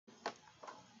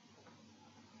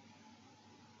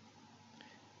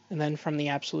And then from the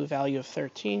absolute value of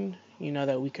 13, you know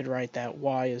that we could write that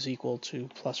y is equal to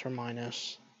plus or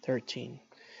minus 13.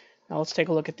 Now let's take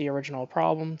a look at the original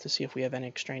problem to see if we have any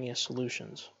extraneous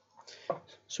solutions.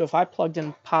 So if I plugged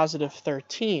in positive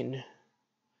 13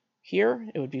 here,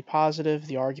 it would be positive,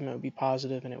 the argument would be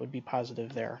positive, and it would be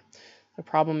positive there. The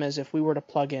problem is if we were to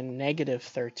plug in negative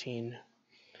 13,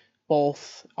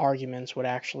 both arguments would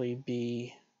actually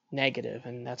be negative,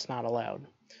 and that's not allowed.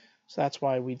 So that's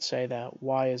why we'd say that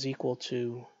y is equal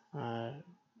to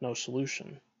no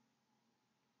solution.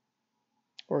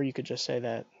 Or you could just say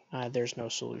that there's no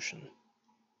solution.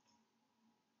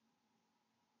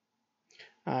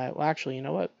 Well, actually, you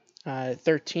know what?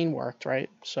 13 worked, right?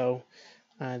 So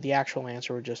the actual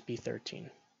answer would just be 13.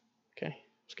 Okay,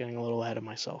 I was getting a little ahead of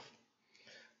myself.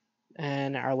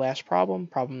 And our last problem,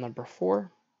 problem number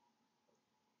 4,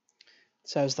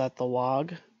 says that the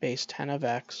log base 10 of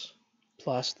x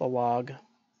plus the log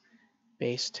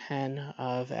base 10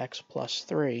 of x plus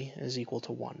 3 is equal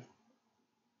to 1.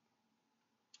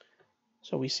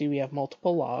 So we see we have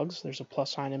multiple logs. There's a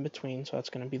plus sign in between, so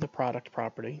that's going to be the product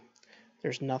property.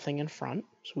 There's nothing in front,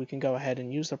 so we can go ahead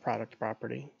and use the product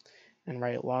property and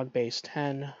write log base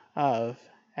 10 of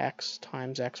x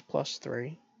times x plus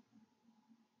 3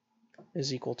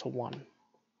 is equal to 1.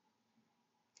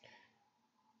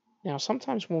 Now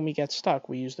sometimes when we get stuck,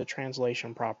 we use the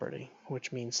translation property,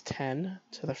 which means 10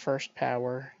 to the first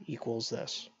power equals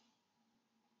this.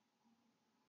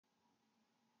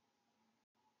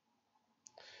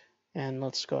 And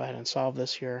let's go ahead and solve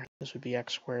this here. This would be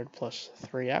x squared plus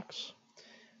 3x.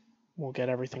 We'll get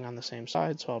everything on the same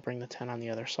side, so I'll bring the 10 on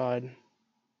the other side.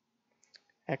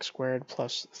 X squared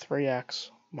plus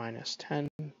 3x minus 10.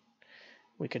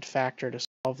 We could factor to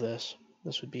solve this.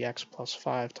 This would be x plus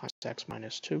 5 times x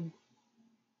minus 2,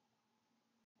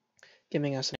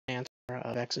 giving us an answer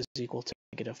of x is equal to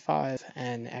negative 5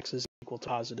 and x is equal to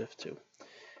positive 2.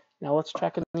 Now let's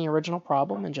check in the original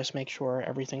problem and just make sure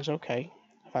everything's okay.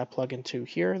 If I plug in 2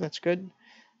 here, that's good.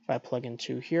 If I plug in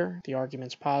 2 here, the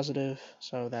argument's positive,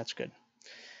 so that's good.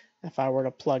 If I were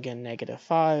to plug in negative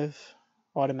 5,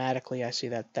 automatically I see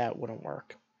that that wouldn't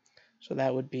work. So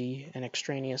that would be an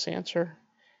extraneous answer.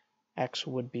 X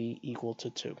would be equal to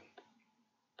 2.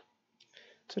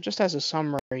 So just as a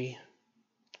summary,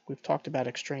 we've talked about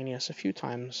extraneous a few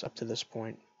times up to this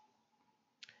point.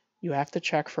 You have to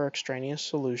check for extraneous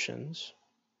solutions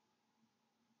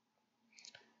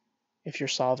if you're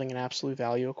solving an absolute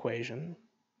value equation.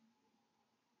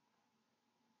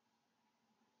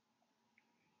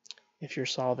 If you're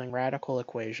solving radical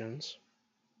equations.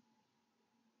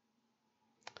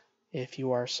 If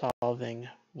you are solving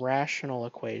rational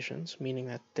equations, meaning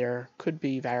that there could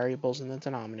be variables in the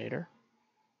denominator.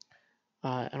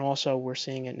 And also we're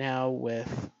seeing it now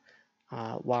with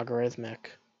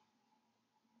logarithmic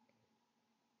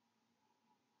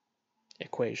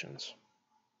equations.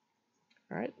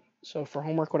 All right, so for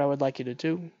homework, what I would like you to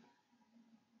do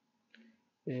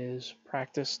is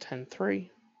practice 10.3.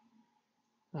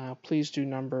 Please do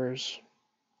numbers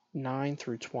 9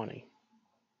 through 20.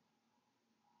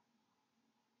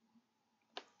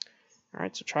 All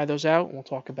right, so try those out, and we'll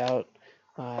talk about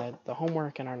the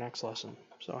homework in our next lesson.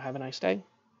 So have a nice day.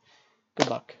 Good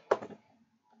luck.